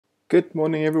Good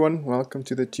morning, everyone. Welcome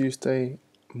to the Tuesday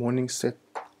morning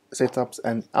setups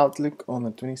and outlook on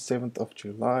the 27th of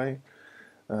July.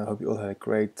 I hope you all had a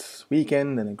great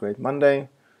weekend and a great Monday.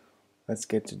 Let's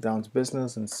get down to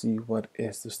business and see what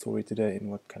is the story today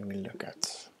and what can we look at.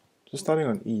 So starting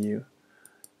on EU,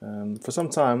 for some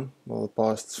time, well, the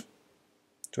past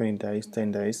 20 days,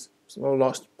 10 days,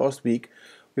 past week,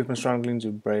 we've been struggling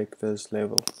to break this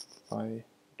level by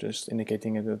just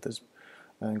indicating it with this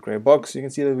grey box. You can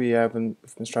see that we've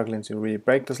been struggling to really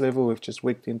break this level. We've just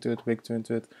wicked into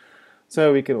it.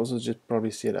 So we can also just probably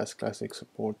see it as classic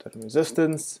support and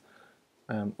resistance.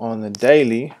 On the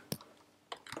daily,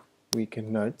 we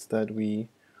can note that we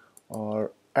are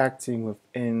acting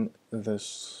within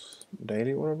this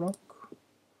daily order block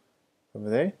over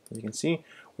there. You can see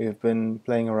we've been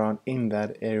playing around in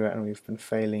that area and we've been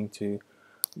failing to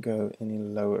go any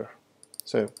lower.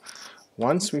 So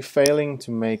once we're failing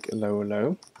to make a lower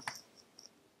low,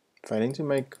 failing to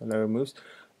make lower moves,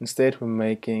 instead we're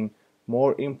making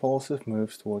more impulsive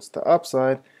moves towards the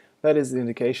upside, that is the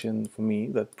indication for me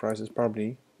that price is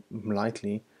probably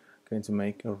likely going to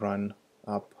make a run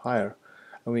up higher.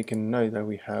 And we can note that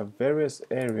we have various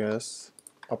areas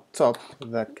up top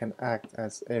that can act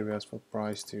as areas for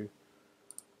price to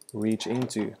reach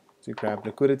into, to grab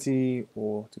liquidity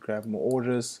or to grab more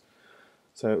orders.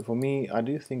 So for me, I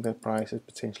do think that price is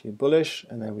potentially bullish,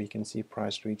 and then we can see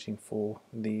price reaching for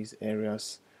these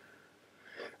areas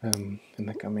in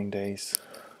the coming days,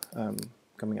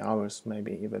 coming hours,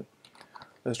 maybe even.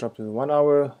 Let's drop to the 1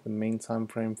 hour, the main time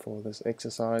frame for this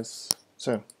exercise.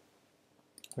 So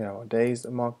we have our days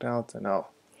marked out and our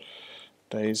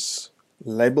days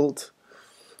labeled.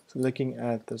 So looking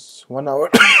at this 1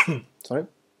 hour, sorry,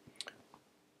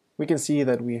 we can see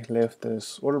that we left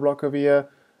this order block over here.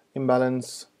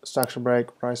 Imbalance, structure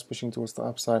break, price pushing towards the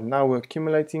upside. Now we're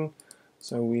accumulating,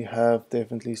 so we have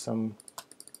definitely some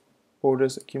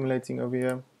orders accumulating over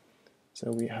here.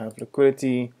 So we have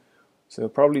liquidity. So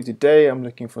probably today I'm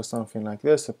looking for something like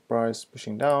this, a price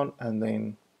pushing down and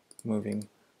then moving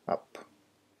up.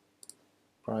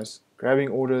 Price grabbing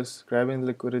orders, grabbing the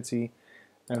liquidity,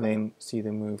 and then see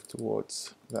them move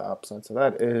towards the upside. So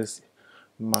that is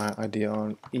my idea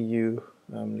on EU.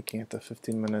 I'm looking at the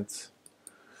 15 minutes.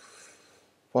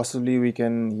 Possibly we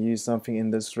can use something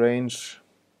in this range,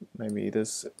 maybe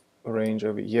this range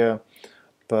over here.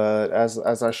 But as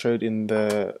I showed in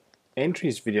the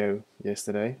entries video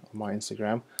yesterday on my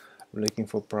Instagram, I'm looking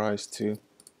for price to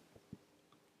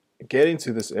get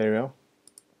into this area,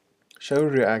 show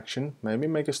reaction, maybe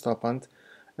make a stop hunt,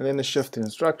 and then a shift in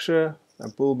structure, a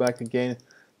pullback again,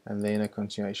 and then a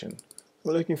continuation.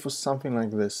 We're looking for something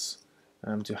like this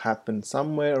to happen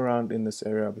somewhere around in this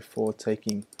area before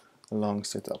taking a long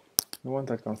setup. We want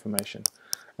that confirmation,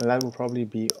 and that will probably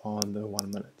be on the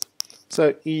 1 minute.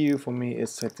 So EU for me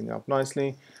is setting up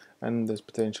nicely, and there's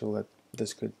potential that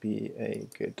this could be a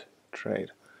good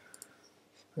trade.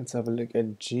 Let's have a look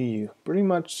at GU. Pretty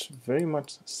much, very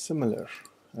much similar.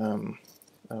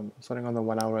 Starting on the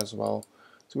 1 hour as well.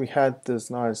 So we had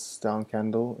this nice down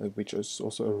candle, which is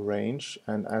also a range,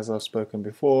 and as I've spoken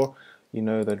before, you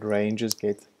know that ranges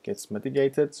gets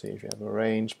mitigated. So if you have a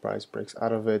range, price breaks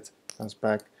out of it, comes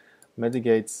back,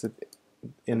 mitigates it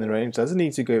in the range. Doesn't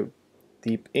need to go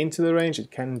deep into the range. It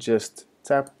can just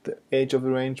tap the edge of the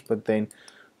range, but then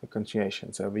a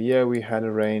continuation. So over here we had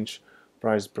a range,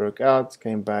 price broke out,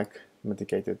 came back,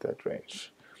 mitigated that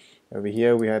range. Over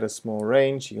here we had a small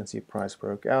range. You can see price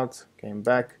broke out, came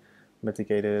back,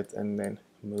 mitigated it, and then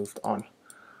moved on.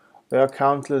 There are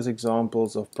countless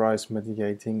examples of price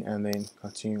mitigating and then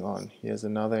continuing on. Here's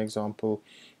another example.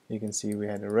 You can see we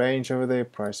had a range over there,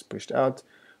 price pushed out,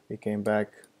 we came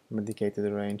back, mitigated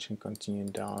the range, and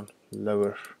continued down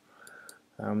lower.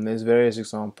 There's various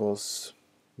examples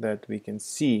that we can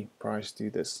see price do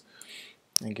this.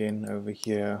 Again, over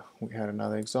here we had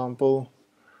another example.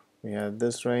 We had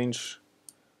this range,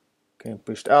 came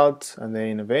pushed out, and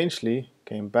then eventually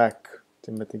came back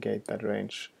to mitigate that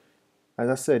range. As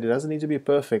I said, it doesn't need to be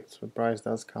perfect, but price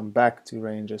does come back to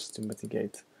ranges to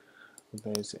mitigate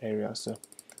those areas. So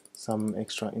some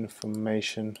extra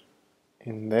information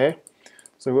in there.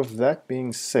 So with that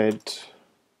being said,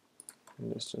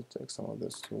 let's just take some of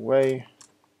this away.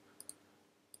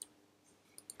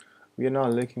 We are now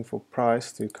looking for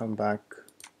price to come back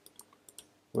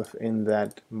within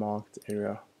that marked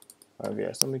area over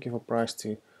here. So I'm looking for price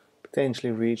to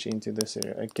potentially reach into this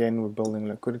area. Again, we're building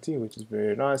liquidity, which is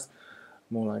very nice.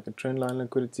 More like a trend line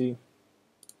liquidity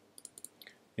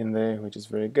in there, which is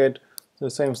very good. So the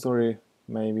same story,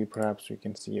 maybe perhaps we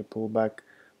can see a pullback,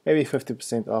 maybe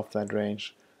 50% off that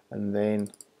range, and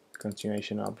then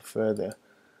continuation up further.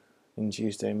 in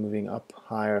Tuesday, moving up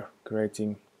higher,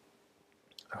 creating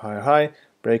a higher high,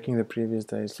 breaking the previous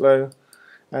day's low.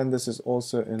 And this is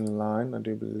also in line, I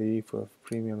do believe, with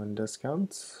premium and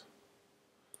discounts.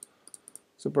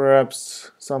 So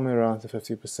perhaps somewhere around the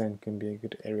 50% can be a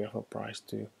good area for price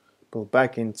to pull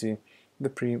back into the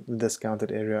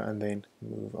discounted area and then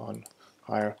move on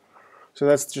higher. So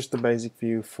that's just the basic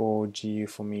view for GU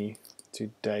for me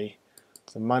today.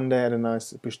 So Monday had a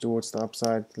nice push towards the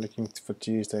upside, looking for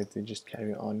Tuesday to just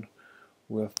carry on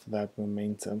with that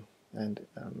momentum and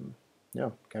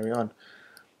yeah, carry on.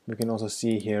 We can also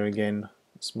see here again,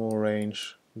 small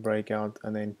range breakout,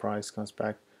 and then price comes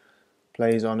back,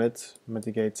 plays on it,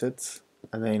 mitigates it,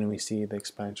 and then we see the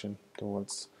expansion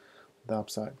towards the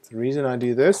upside. The reason I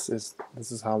do this is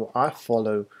how I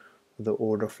follow the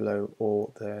order flow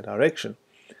or the direction.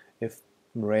 If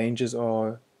ranges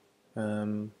are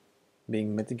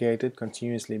being mitigated,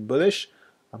 continuously bullish,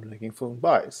 I'm looking for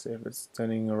buys. If it's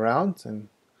turning around and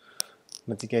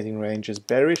mitigating range is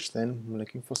bearish, then I'm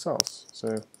looking for sells.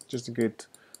 So just a good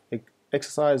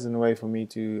exercise in a way for me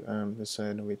to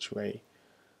discern which way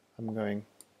I'm going.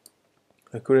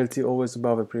 Liquidity always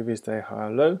above a previous day high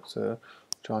or low, so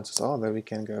chances are that we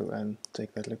can go and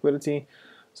take that liquidity.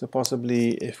 So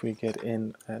possibly if we get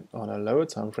in on a lower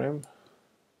time frame,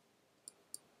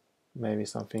 maybe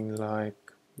something like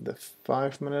the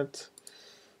 5-minute,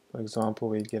 for example,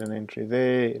 we get an entry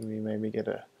there and we maybe get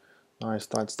a nice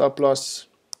tight stop loss,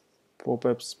 4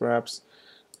 pips perhaps,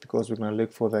 because we're going to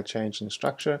look for that change in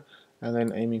structure, and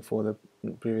then aiming for the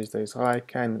previous day's high,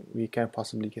 we can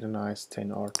possibly get a nice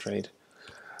 10-hour trade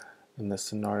in this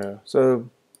scenario. So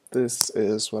this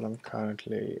is what I'm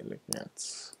currently looking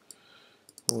at.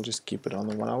 We'll just keep it on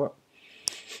the 1 hour.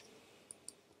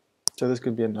 So this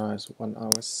could be a nice 1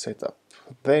 hour setup.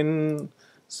 Then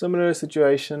similar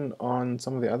situation on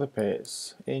some of the other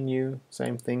pairs. NU,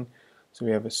 same thing. So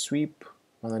we have a sweep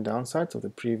on the downside of the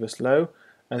previous low,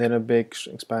 and then a big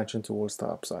expansion towards the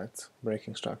upside,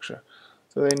 breaking structure.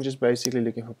 So then just basically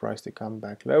looking for price to come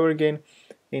back lower again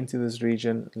into this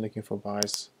region, looking for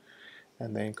buys,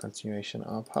 and then continuation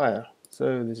up higher.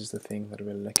 So this is the thing that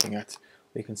we're looking at.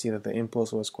 We can see that the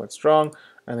impulse was quite strong,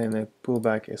 and then the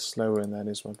pullback is slower, and that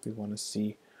is what we want to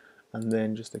see. And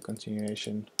then just a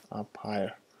continuation up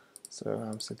higher. So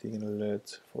I'm setting an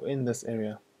alert for in this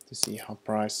area to see how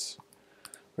price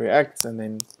reacts and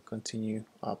then continue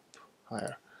up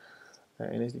higher.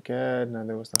 NSD CAD, no,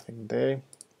 there was nothing there.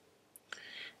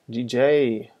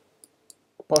 GJ,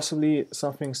 possibly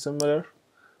something similar.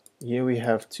 Here we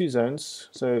have 2 zones.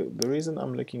 So the reason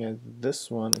I'm looking at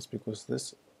this one is because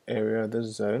this area,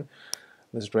 this zone,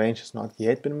 this range has not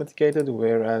yet been mitigated,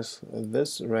 whereas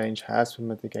this range has been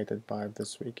mitigated by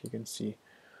this week. You can see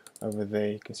over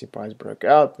there, you can see price broke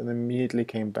out and immediately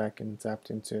came back and tapped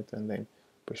into it and then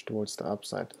pushed towards the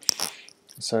upside.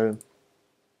 So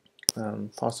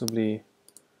possibly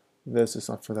this is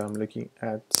something that I'm looking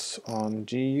at on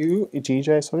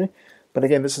GJ, sorry. But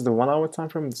again, this is the 1 hour time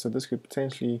frame, so this could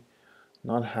potentially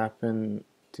not happen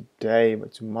today,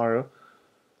 but tomorrow.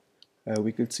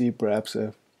 We could see perhaps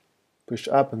a push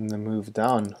up and then move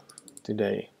down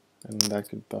today, and that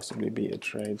could possibly be a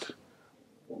trade.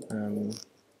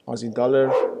 Aussie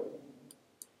dollar,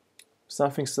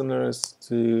 something similar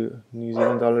to New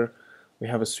Zealand dollar. We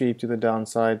have a sweep to the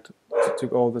downside,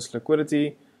 took all this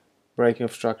liquidity, breaking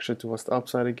of structure towards the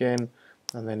upside again,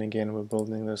 and then again we're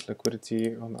building this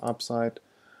liquidity on the upside.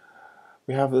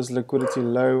 We have this liquidity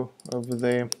low over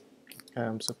there,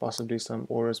 so possibly some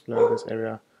orders below this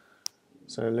area.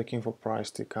 So looking for price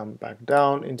to come back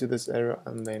down into this area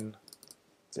and then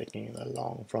taking it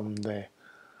along from there.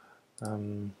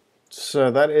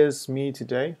 So that is me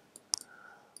today.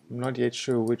 I'm not yet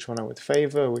sure which one I would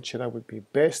favor, which setup would be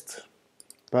best,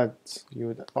 but you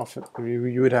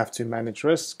would have to manage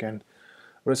risk and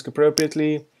risk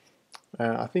appropriately.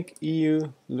 I think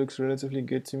EU looks relatively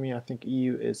good to me. I think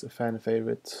EU is a fan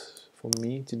favorite for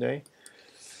me today.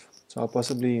 So I'll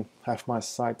possibly have my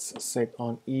sights set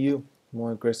on EU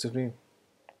more aggressively.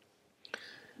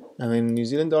 And then New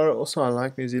Zealand dollar, also I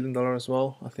like New Zealand dollar as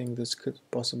well. I think this could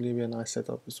possibly be a nice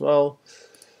setup as well.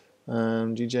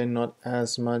 GJ not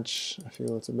as much. I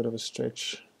feel it's a bit of a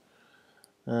stretch.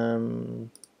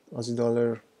 Aussie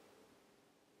dollar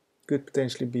could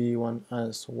potentially be one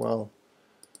as well,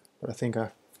 but I think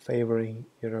I'm favoring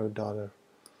euro dollar.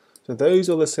 So those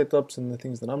are the setups and the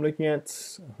things that I'm looking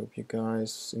at. I hope you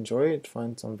guys enjoy it,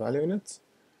 find some value in it.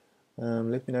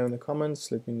 Let me know in the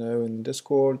comments, let me know in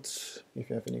Discord if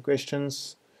you have any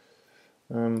questions.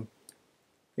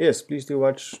 Yes, please do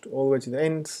watch all the way to the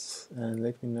end and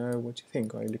let me know what you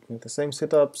think. Are you looking at the same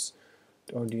setups?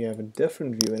 or do you have a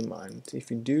different view in mind?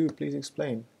 If you do, please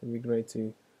explain. It'd be great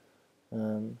to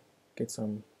get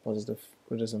some positive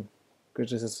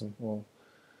criticism or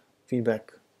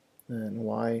feedback, and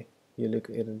why you look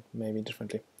at it maybe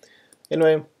differently.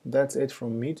 Anyway, that's it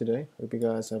from me today. Hope you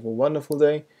guys have a wonderful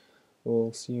day.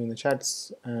 We'll see you in the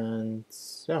chats, and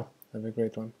yeah, have a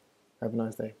great one. Have a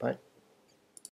nice day. Bye.